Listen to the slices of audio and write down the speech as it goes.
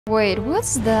Wait,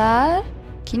 what's that?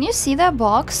 Can you see that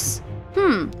box?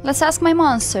 Let's ask my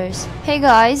monsters. Hey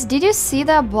guys, did you see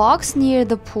that box near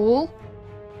the pool?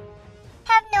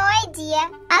 Have no idea.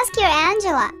 Ask your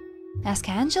Angela. Ask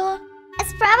Angela?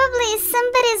 It's probably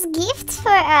somebody's gift for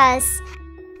us.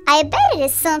 I bet it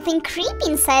is something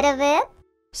creepy inside of it.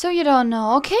 So you don't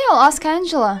know. Okay, I'll ask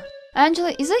Angela.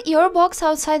 Angela, is it your box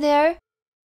outside there?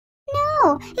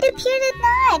 No, it appeared at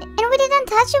night, and we didn't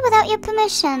touch it without your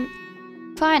permission.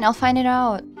 Fine, I'll find it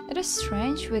out. It is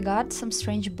strange, we got some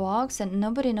strange box and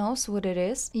nobody knows what it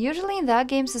is. Usually in that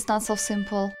games it's not so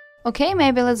simple. Okay,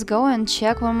 maybe let's go and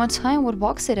check one more time what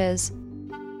box it is.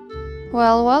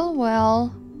 Well.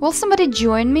 Will somebody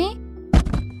join me?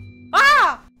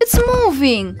 Ah! It's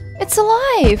moving! It's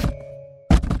alive!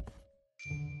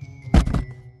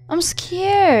 I'm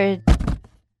scared.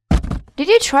 Did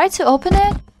you try to open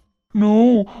it?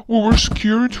 No, we were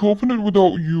scared to open it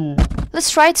without you. Let's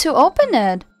try to open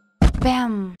it.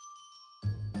 Bam.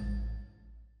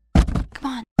 Come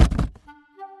on.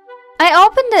 I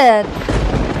opened it.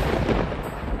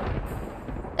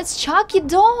 It's Chucky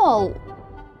doll.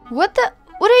 What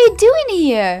are you doing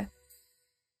here?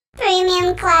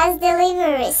 Premium class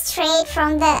delivery straight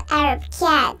from the R.I.P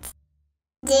cat.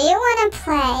 Do you wanna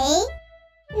play?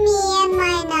 Me and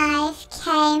my knife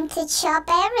came to chop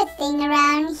everything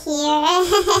around here.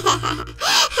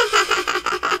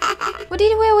 What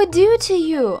did we ever do to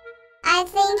you? I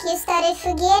think you started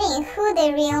forgetting who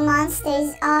the real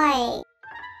monsters are.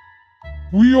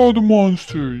 We are the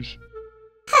monsters.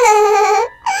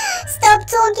 Stop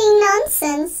talking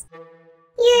nonsense.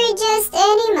 You're just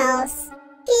animals.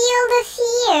 Feel the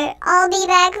fear. I'll be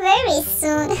back very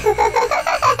soon.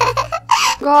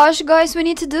 Gosh, guys, we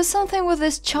need to do something with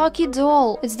this Chucky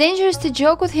doll. It's dangerous to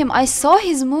joke with him. I saw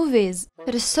his movies.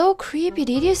 It is so creepy.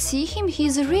 Did you see him?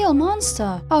 He's a real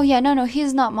monster. Oh yeah, no,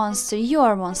 he's not monster. You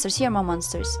are monsters. You're my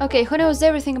monsters. Okay, who knows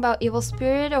everything about evil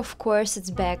spirit? Of course, it's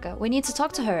Becca. We need to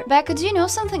talk to her. Becca, do you know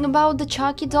something about the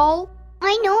Chucky doll?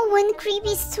 I know one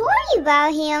creepy story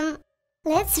about him.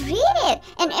 Let's read it,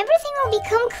 and everything will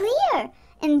become clear.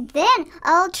 And then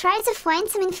I'll try to find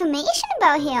some information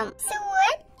about him. So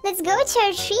what? Let's go to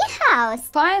our treehouse.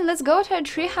 Fine, let's go to our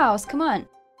treehouse. Come on.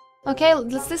 Okay,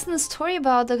 let's listen to the story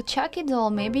about the Chucky doll.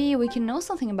 Maybe we can know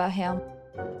something about him.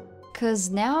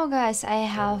 Cause now, guys, I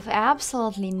have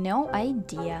absolutely no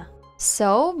idea.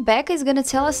 So, Becca is gonna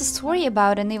tell us a story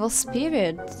about an evil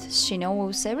spirit. She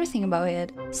knows everything about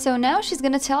it. So now she's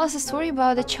gonna tell us a story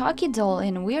about the Chucky doll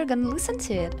and we're gonna listen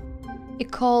to it.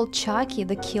 It's called Chucky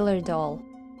the Killer Doll.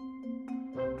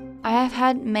 I have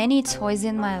had many toys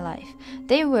in my life.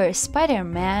 They were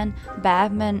Spider-Man,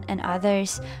 Batman and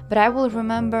others, but I will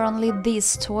remember only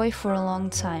this toy for a long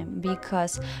time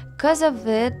because of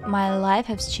it my life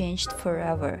has changed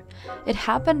forever. It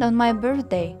happened on my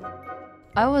birthday.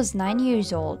 I was 9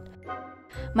 years old.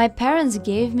 My parents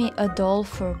gave me a doll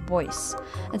for boys.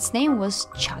 Its name was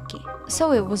Chucky,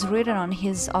 so it was written on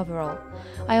his overall.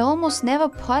 I almost never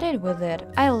potted with it.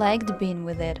 I liked being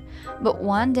with it, but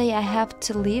one day I have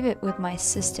to leave it with my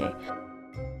sister.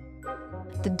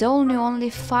 The doll knew only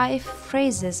 5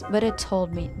 phrases, but it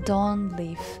told me, "Don't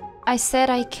leave." I said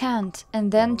I can't,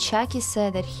 and then Chucky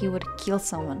said that he would kill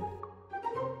someone.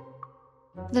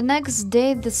 The next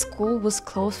day the school was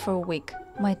closed for a week.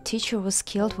 My teacher was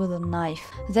killed with a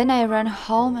knife. Then I ran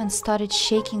home and started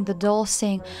shaking the doll,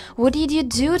 saying, "What did you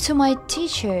do to my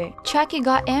teacher?" Chucky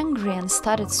got angry and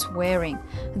started swearing.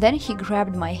 Then he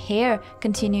grabbed my hair,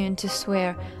 continuing to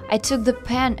swear. I took the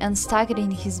pen and stuck it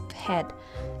in his head.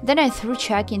 Then I threw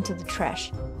Chucky into the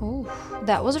trash. Oh,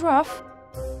 that was rough.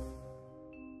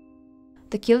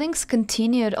 The killings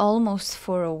continued almost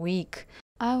for a week.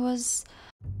 I was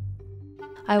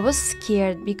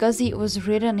scared because it was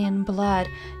written in blood,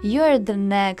 "You're the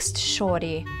next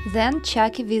shorty." Then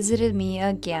Chucky visited me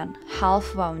again,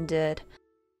 half wounded.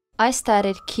 I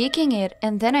started kicking it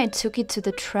and then I took it to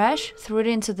the trash, threw it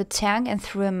into the tank and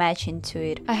threw a match into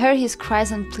it. I heard his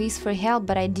cries and pleas for help,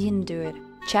 but I didn't do it.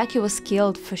 Chucky was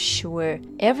killed for sure.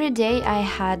 Every day I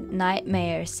had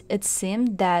nightmares. It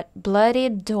seemed that bloody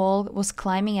doll was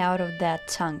climbing out of that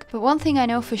tank. But one thing I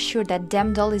know for sure, that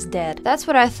damn doll is dead. That's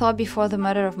what I thought before the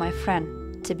murder of my friend.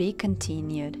 To be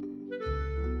continued.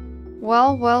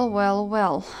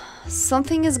 Well.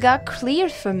 Something has got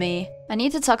cleared for me. I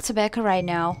need to talk to Becca right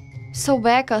now. So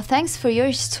Becca, thanks for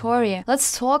your story.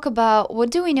 Let's talk about what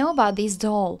do we know about this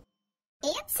doll?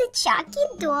 It's a Chucky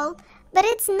doll. But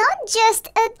it's not just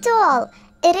a doll.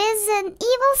 It is an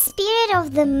evil spirit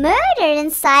of the murder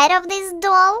inside of this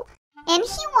doll. And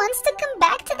he wants to come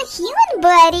back to the human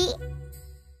body.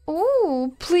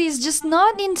 Oh, please, just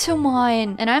not into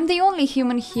mine. And I'm the only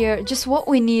human here, just what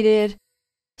we needed.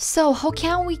 So, how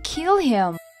can we kill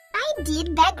him? I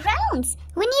did backgrounds.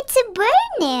 We need to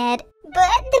burn it.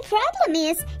 But the problem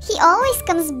is, he always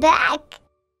comes back.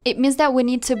 It means that we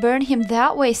need to burn him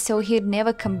that way so he'd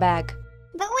never come back.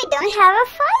 But we don't have a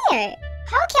fire.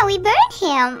 How can we burn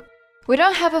him? We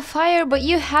don't have a fire, but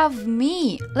you have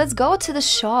me. Let's go to the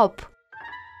shop.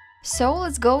 So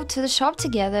let's go to the shop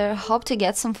together, hope to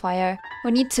get some fire.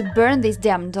 We need to burn this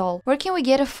damn doll. Where can we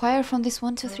get a fire from this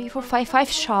 1, 2, 3, 4, 5, 5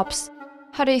 shops?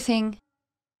 How do you think?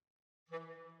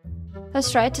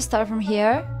 Let's try to start from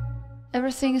here.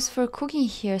 Everything is for cooking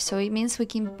here, so it means we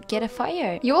can get a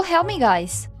fire. You will help me,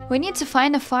 guys. We need to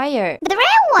find a fire. The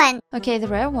rare one. Okay, the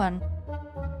rare one.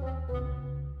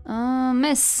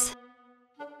 Miss.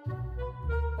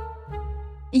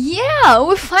 Yeah,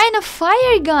 we find a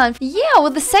fire gun. Yeah,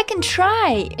 with the second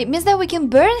try. It means that we can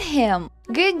burn him.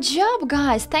 Good job,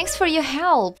 guys. Thanks for your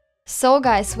help. So,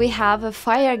 guys, we have a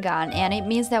fire gun and it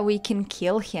means that we can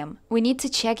kill him. We need to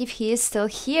check if he is still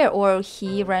here or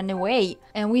he ran away.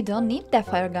 And we don't need that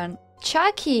fire gun.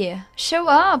 Chucky, show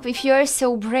up if you are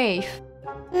so brave.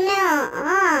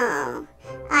 No,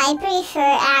 I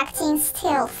prefer acting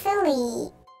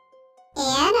stealthily.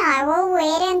 And I will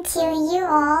wait until you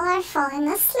all are falling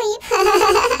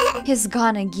asleep. He's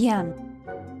gone again.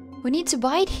 We need to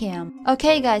bite him.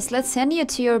 Okay, guys, let's send you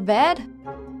to your bed.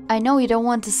 I know you don't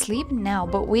want to sleep now,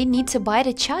 but we need to bite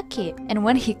a Chucky. And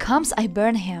when he comes, I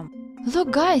burn him.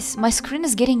 Look, guys, my screen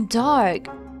is getting dark.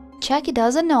 Chucky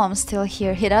doesn't know I'm still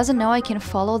here. He doesn't know I can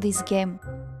follow this game.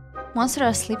 Once they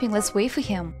are sleeping, let's wait for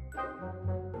him.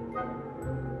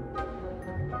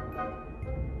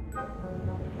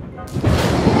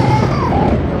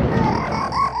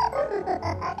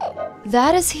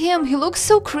 That is him. He looks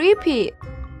so creepy.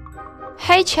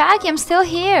 Hey, Chucky, I'm still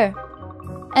here.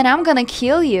 And I'm gonna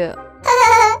kill you.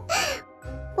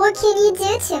 What can you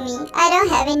do to me? I don't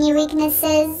have any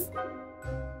weaknesses.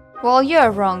 Well,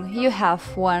 you're wrong. You have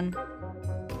one.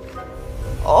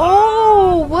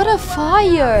 Oh, what a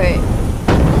fire!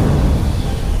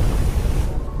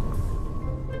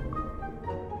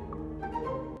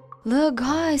 Look,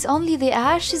 guys, only the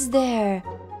ash is there.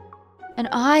 And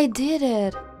I did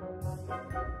it.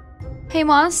 Hey,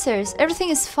 monsters, everything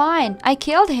is fine. I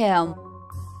killed him.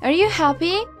 Are you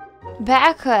happy?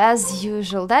 Back as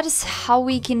usual. That is how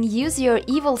we can use your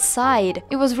evil side.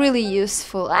 It was really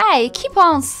useful. Hey, keep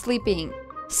on sleeping.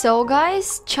 So,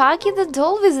 guys, Chucky the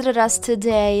doll visited us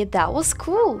today. That was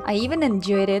cool. I even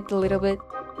enjoyed it a little bit.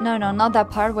 No, not that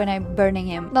part when I'm burning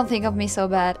him. Don't think of me so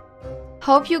bad.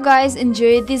 Hope you guys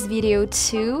enjoyed this video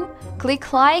too.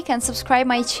 Click like and subscribe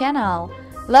my channel.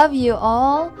 Love you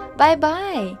all. Bye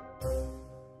bye.